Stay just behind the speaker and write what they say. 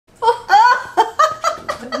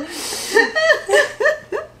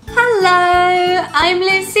I'm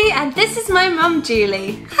Lucy and this is my mum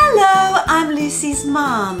Julie. Hello, I'm Lucy's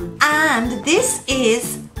mum and this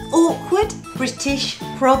is Awkward British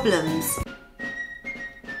Problems.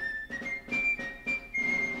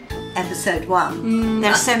 Episode 1.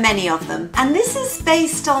 There are so many of them. And this is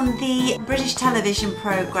based on the British television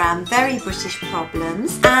programme Very British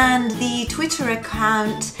Problems and the Twitter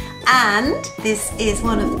account, and this is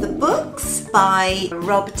one of the books by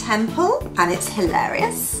Rob Temple and it's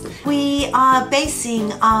hilarious. We are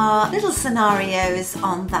basing our little scenarios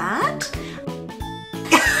on that.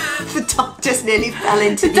 The dog just nearly fell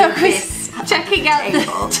into the abyss. Checking out the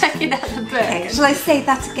book. Okay, shall I say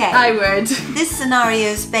that again? I would. This scenario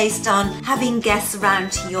is based on having guests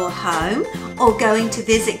around to your home or going to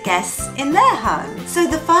visit guests in their home. So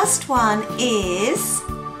the first one is...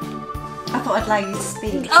 I thought I'd allow you to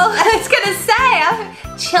speak. Oh, I was going to say,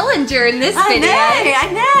 I'm chilling during this video. I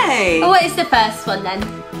know. Oh, what is the first one then?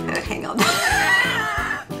 Hang on.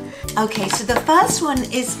 Okay, so the first one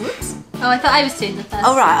is... Whoops. Oh, I thought I was doing the first.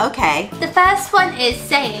 Oh, right, okay. The first one is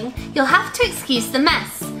saying, you'll have to excuse the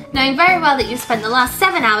mess, knowing very well that you've spent the last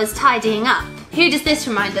 7 hours tidying up. Who does this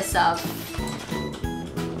remind us of?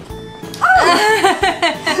 Oh!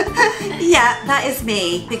 Yeah, that is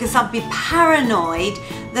me, because I'd be paranoid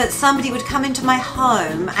that somebody would come into my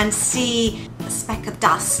home and see a speck of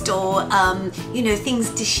dust or, you know,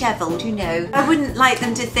 things dishevelled, you know. I wouldn't like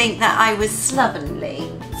them to think that I was slovenly.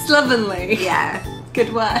 Slovenly. Yeah.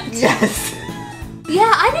 Good word. Yes.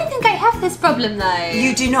 Yeah, I don't think I have this problem though.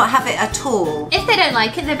 You do not have it at all. If they don't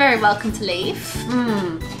like it, they're very welcome to leave.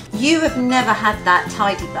 You have never had that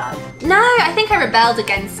tidy bug. No, I think I rebelled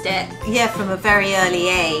against it. Yeah, from a very early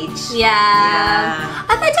age. Yeah.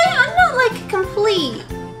 I'm not like a complete,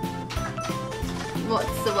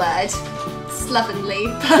 what's the word? Slovenly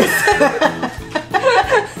person.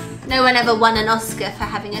 No one ever won an Oscar for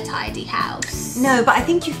having a tidy house. No, but I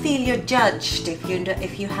think you feel you're judged if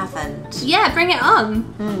you haven't. Yeah, bring it on.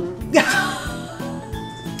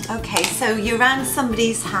 Okay, so you're around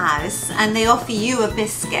somebody's house and they offer you a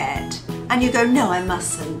biscuit and you go, no, I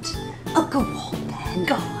mustn't. Oh, go on then.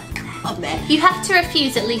 Go on then. You have to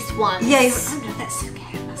refuse at least once. Yeah, oh no, that's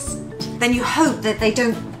okay, I mustn't. Then you hope that they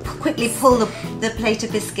don't quickly pull the plate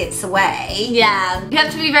of biscuits away. Yeah, you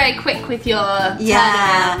have to be very quick with your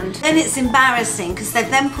turnaround. Then it's embarrassing because they've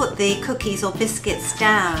then put the cookies or biscuits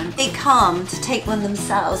down. They come to take one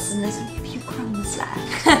themselves and there's a few crumbs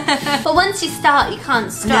left. But once you start, you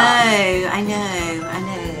can't stop. No, I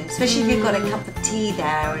know. Especially if you've got a cup of tea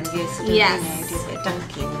there and you're sort of, you know, do a bit of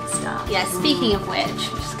dunking and stuff. Yeah, speaking of which, I'm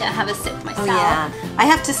just going to have a sip myself. Oh yeah, I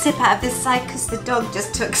have to sip out of this side because the dog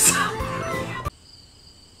just took some.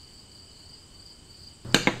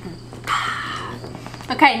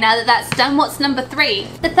 Okay, now that that's done, what's number 3?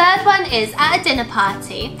 The third one is at a dinner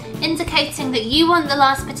party, indicating that you want the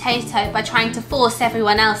last potato by trying to force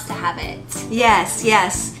everyone else to have it. Yes,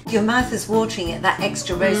 yes. Your mouth is watering at that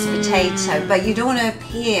extra roast potato, but you don't want to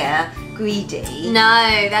appear greedy.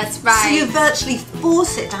 No, that's right. So you virtually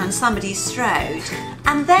force it down somebody's throat.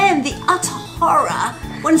 And then the utter horror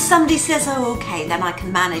when somebody says, oh, okay, then I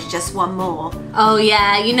can manage just one more. Oh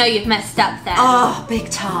yeah, you know you've messed up then. Oh,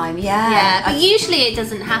 big time, yeah. Yeah, but usually it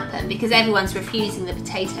doesn't happen because everyone's refusing the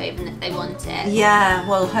potato even if they want it. Yeah,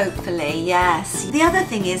 well, hopefully, yes. The other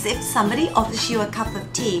thing is if somebody offers you a cup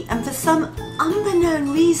of tea and for some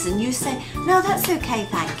unbeknown reason you say, no, that's okay,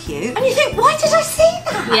 thank you. And you think, why did I say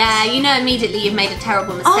that? Yeah, you know immediately you've made a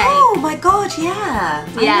terrible mistake. Oh my God, yeah.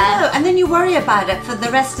 Yeah. I know. And then you worry about it for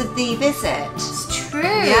the rest of the visit. It's true,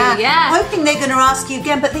 Yeah. yeah. Hoping they're going to ask you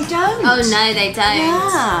again, but they don't. Oh no, they don't.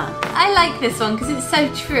 Yeah. I like this one because it's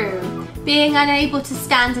so true. Being unable to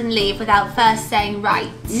stand and leave without first saying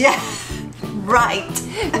right. Yeah. Right.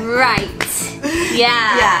 Right.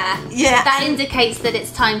 Yeah. Yeah. That indicates that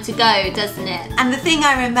it's time to go, doesn't it? And the thing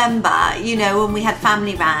I remember, you know, when we had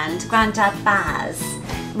family round, Grandad Baz,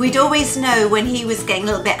 we'd always know when he was getting a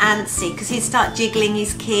little bit antsy because he'd start jiggling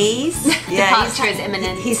his keys. Departure is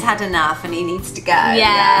imminent. He's had enough and he needs to go.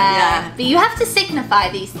 Yeah. But you have to signify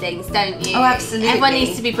these things, don't you? Oh, absolutely. Everyone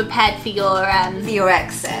needs to be prepared for your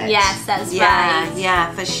exit. Yes, that's right.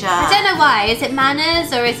 Yeah, for sure. I don't know why. Is it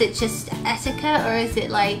manners or is it just etiquette or is it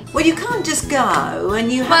like... Well, you can't just go and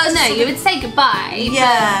you have Well, to no, sort you of... would say goodbye.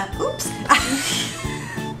 Yeah. Oops.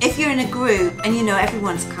 If you're in a group and you know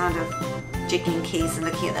everyone's kind of jiggling keys and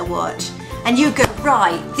looking at their watch and you go,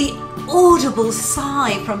 right, the audible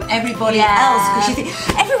sigh from everybody else, because you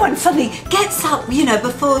think everyone suddenly gets up, you know,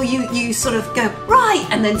 before you sort of go, right,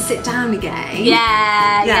 and then sit down again.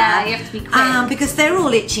 Yeah, you have to be quick. Because they're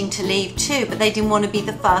all itching to leave too, but they didn't want to be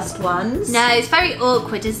the first ones. No, it's very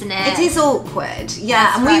awkward, isn't it? It is awkward,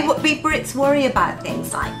 yeah. That's and we Brits worry about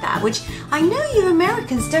things like that, which I know you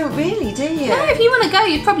Americans don't really, do you? No, if you want to go,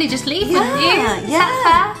 you'd probably just leave, wouldn't you? Is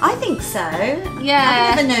that fair? I think so.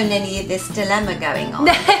 Yeah. I've never known any of this dilemma going on.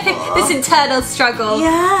 This internal struggle.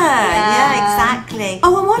 Yeah, exactly.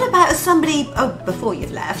 Oh, and what about if somebody, before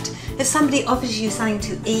you've left, if somebody offers you something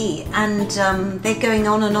to eat and they're going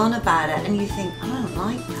on and on about it and you think, I don't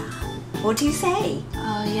like that. What do you say?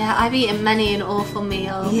 Oh yeah, I've eaten many an awful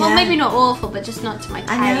meal. Yeah. Well, maybe not awful, but just not to my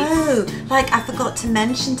taste. I know. Like, I forgot to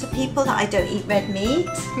mention to people that I don't eat red meat.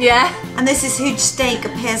 Yeah. And this huge steak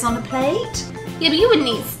appears on a plate. Yeah, but you wouldn't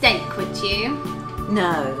eat steak, would you?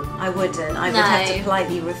 No, I wouldn't. I would have to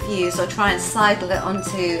politely refuse or try and sidle it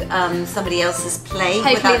onto somebody else's plate.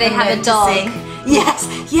 Hopefully they have a dog.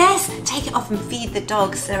 Yes. Take it off and feed the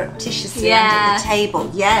dog surreptitiously under the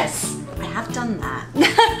table. Yes, I have done that.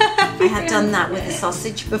 I have done that with the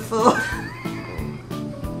sausage before.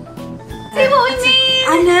 See what we mean?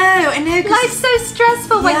 I know. Life's so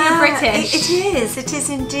stressful when you're British. It is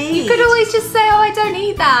indeed. You could always just say, oh, I don't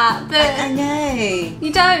eat that, but I know.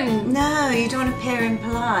 you don't. No, you don't want to appear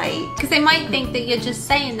impolite. Because they might think that you're just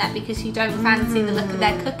saying that because you don't fancy the look of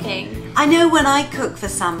their cooking. I know when I cook for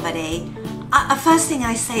somebody, the first thing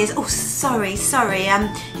I say is, oh, sorry,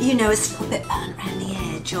 you know, it's a little bit burnt around the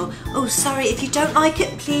edge, or, oh, sorry, if you don't like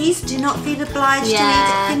it, please do not feel obliged to eat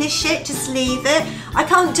it, finish it, just leave it. I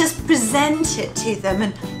can't just present it to them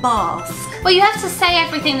and bask. Well, you have to say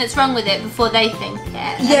everything that's wrong with it before they think it.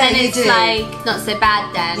 And then it's like, not so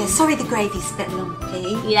bad then. Yeah, sorry the gravy's a bit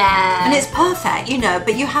lumpy. Yeah. And it's perfect, you know,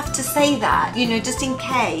 but you have to say that, you know, just in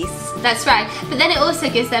case. That's right. But then it also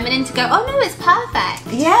gives them an in to go, oh no, it's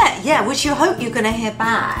perfect. Yeah, which you hope you're going to hear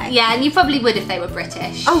back. Yeah, and you probably would if they were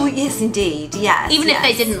British. Oh, yes, indeed, yes. Even if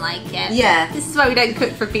they didn't like it. Yeah. This is why we don't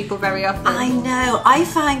cook for people very often. I know. I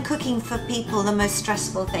find cooking for people the most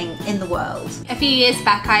stressful thing in the world. A few years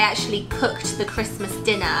back, I actually cooked the Christmas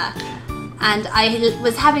dinner. And I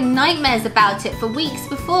was having nightmares about it for weeks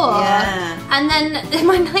before. Yeah. And then in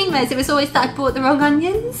my nightmares, it was always that I bought the wrong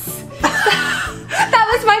onions. That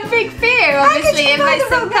was my big fear, obviously, in my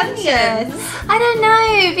subconscious. I don't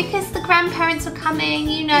know, because the grandparents were coming,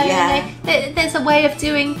 you know, and there's a way of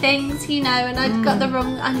doing things, you know, and I'd got the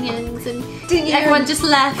wrong onions, and everyone just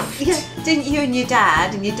left. Yeah. Didn't you and your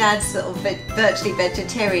dad's sort of virtually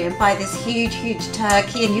vegetarian, buy this huge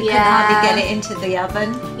turkey and you could hardly get it into the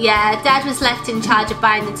oven? Yeah, Dad was left in charge of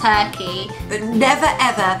buying the turkey. But never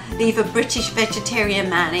ever leave a British vegetarian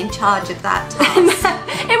man in charge of that task.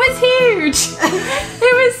 It was huge.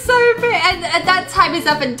 It was so big, and at that time his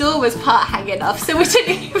oven door was part hanging off, so we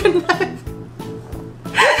didn't even know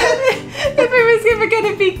if it was ever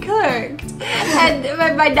going to be cooked. And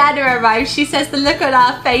when my nana arrived, she says the look on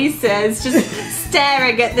our faces, just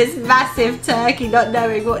staring at this massive turkey, not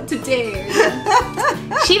knowing what to do.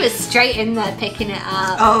 She was straight in there picking it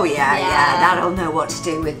up. Oh yeah. That'll know what to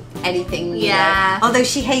do with anything. You know. Although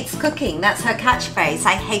she hates cooking, that's her catchphrase.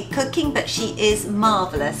 I hate cooking, but she is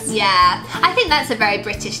marvellous. Yeah, I think that's a very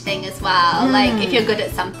British thing as well. Like, if you're good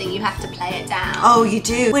at something, you have to play it down. Oh, you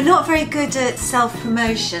do. We're not very good at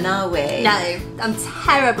self-promotion, are we? No, I'm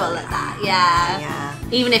terrible at that. Yeah.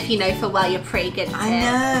 Even if you know for well you're pretty good at it. I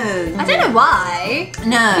know. I don't know why.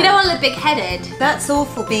 No. You don't want to look big-headed. That's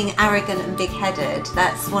awful, being arrogant and big-headed.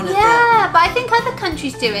 That's one of the... Yeah, but I think other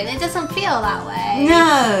countries do it and it doesn't feel that way.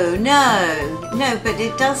 No, but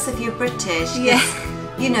it does if you're British. Yeah.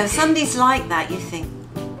 You know, somebody's like that, you think,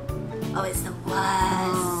 oh, it's the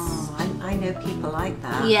worst. oh, I know people like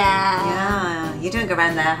that. Yeah. You don't go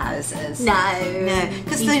around their houses. No.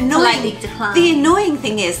 Because You the politely decline. annoying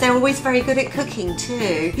thing is they're always very good at cooking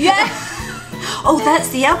too. Yeah. Oh, that's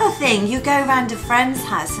the other thing. You go around a friend's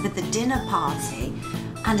house with the dinner party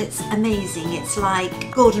and it's amazing. It's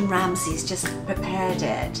like Gordon Ramsay's just prepared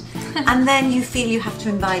it. And then you feel you have to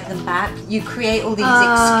invite them back. You create all these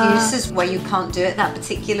excuses where you can't do it that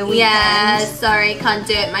particular weekend. Yeah, sorry, can't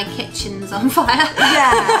do it. My kitchen's on fire.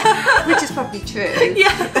 Yeah, which is probably true.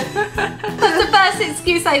 Yeah. That's the first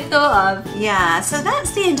excuse I thought of. Yeah, so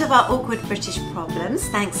that's the end of our awkward British problems.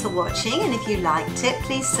 Thanks for watching, and if you liked it,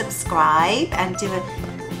 please subscribe and do a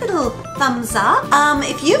little thumbs up.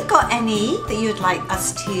 If you've got any that you'd like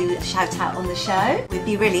us to shout out on the show, we'd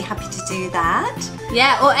be really happy to do that.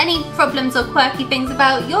 Yeah, or any problems or quirky things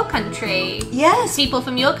about your country. Yes. People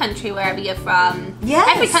from your country, wherever you're from. Yes.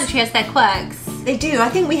 Every country has their quirks. They do. I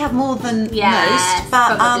think we have more than most,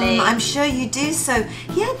 but I'm sure you do. So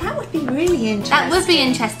yeah, that would be really interesting. That would be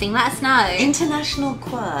interesting. Let us know. International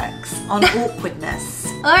quirks on awkwardness.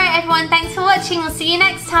 All right, everyone. Thanks for watching. We'll see you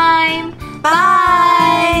next time.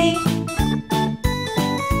 Bye.